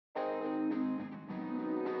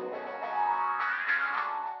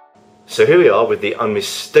So here we are with the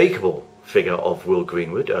unmistakable figure of Will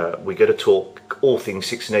Greenwood. We're going to talk all things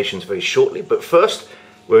Six Nations very shortly, but first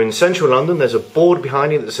we're in central London. There's a board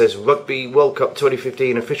behind you that says Rugby World Cup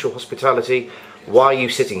 2015 official hospitality. Why are you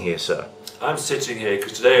sitting here, sir? I'm sitting here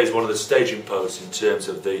because today is one of the staging posts in terms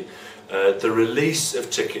of the release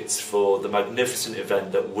of tickets for the magnificent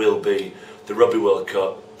event that will be the Rugby World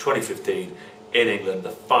Cup 2015 in England, the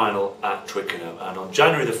final at Twickenham. And on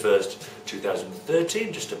January the 1st,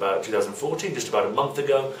 2014, just about a month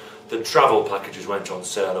ago, the travel packages went on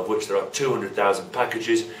sale, of which there are 200,000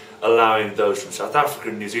 packages, allowing those from South Africa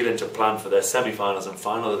and New Zealand to plan for their semi-finals and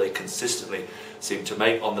final that they consistently seem to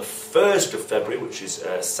make. On the 1st of February, which is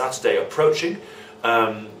Saturday approaching,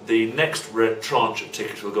 the next tranche of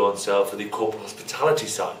tickets will go on sale for the corporate hospitality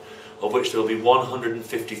side, of which there will be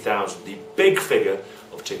 150,000. The big figure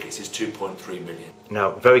of tickets is 2.3 million.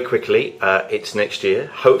 Now, very quickly, it's next year.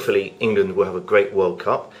 Hopefully, England will have a great World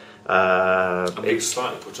Cup. I'm being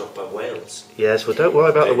slightly put off by Wales. Yes, well, don't worry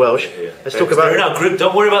about the Welsh. Let's talk about. They're in our group.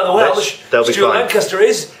 Don't worry about the Welsh. They'll be Stuart fine. Lancaster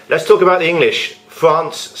is. Let's talk about the English.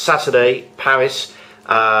 France, Saturday, Paris.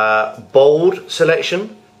 Bold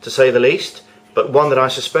selection, to say the least, but one that I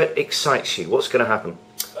suspect excites you. What's going to happen?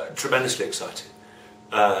 Tremendously exciting.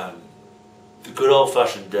 The good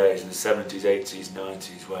old-fashioned days in the 70s, 80s,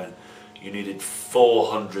 90s when you needed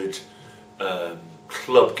 400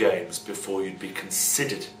 club games before you'd be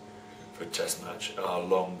considered for a test match are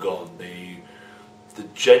long gone. The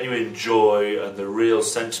genuine joy and the real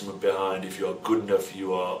sentiment behind if you are good enough,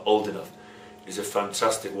 you are old enough, is a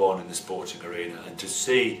fantastic one in the sporting arena. And to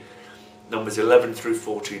see numbers 11 through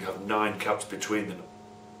 14 have 9 caps between them,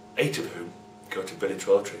 8 of whom go to Billy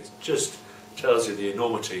Twelvetrees, just tells you the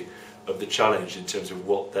enormity of the challenge in terms of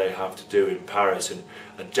what they have to do in Paris and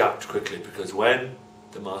adapt quickly, because when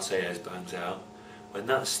the Marseillaise bangs out, when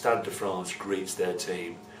that Stade de France greets their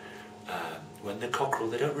team, when the cockerel,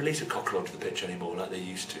 they don't release a cockerel onto the pitch anymore like they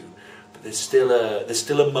used to, but there's still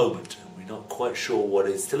a moment, and we're not quite sure what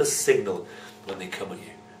it is, still a signal when they come at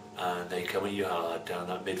you, and they come at you hard down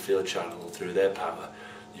that midfield channel through their power.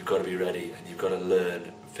 You've got to be ready, and you've got to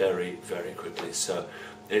learn very, very quickly. So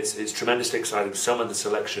it's tremendously exciting. Some of the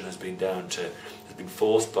selection has been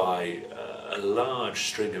forced by a large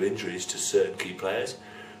string of injuries to certain key players,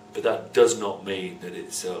 but that does not mean that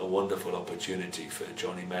it's a wonderful opportunity for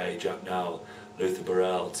Johnny May, Jack Nowell, Luther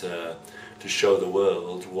Burrell to show the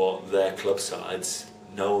world what their club sides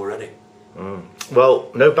know already.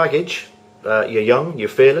 Well, no baggage. You're young, you're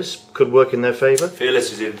fearless, could work in their favour.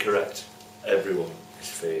 Fearless is incorrect. Everyone is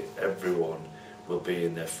feared. Everyone will be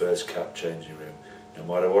in their first cap changing room, no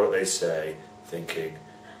matter what they say, thinking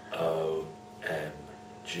OMG,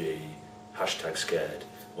 hashtag scared,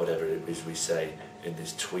 whatever it is we say in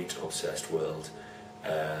this tweet obsessed world.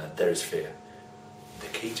 There is fear. The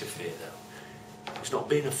key to fear, though, is not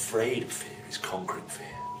being afraid of fear, it's conquering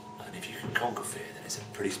fear. And if you can conquer fear, then it's a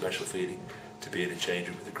pretty special feeling to be in a change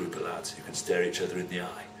room with a group of lads who can stare each other in the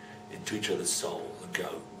eye, into each other's soul, and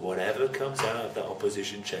go, whatever comes out of that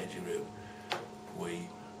opposition changing room, we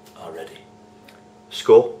are ready.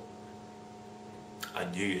 Score? I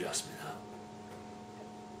knew you'd ask me that.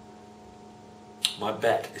 My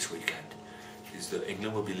bet this weekend is that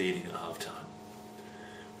England will be leading at half-time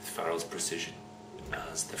with Farrell's precision,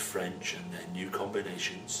 as the French and their new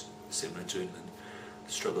combinations, similar to England,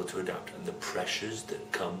 struggle to adapt, and the pressures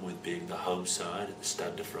that come with being the home side at the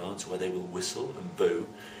Stade de France, where they will whistle and boo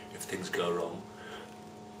if things go wrong.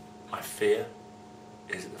 My fear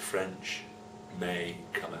is that the French may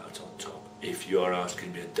come out on top. If you are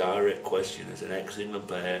asking me a direct question as an ex-England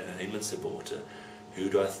player and an England supporter, who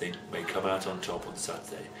do I think may come out on top on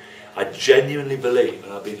Saturday? I genuinely believe,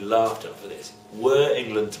 and I've been laughed at for this, were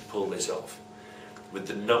England to pull this off, with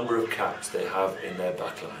the number of caps they have in their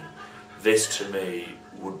backline, this to me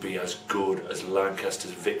would be as good as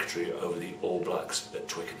Lancaster's victory over the All Blacks at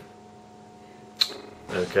Twickenham.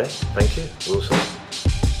 Okay, thank you. Wilson.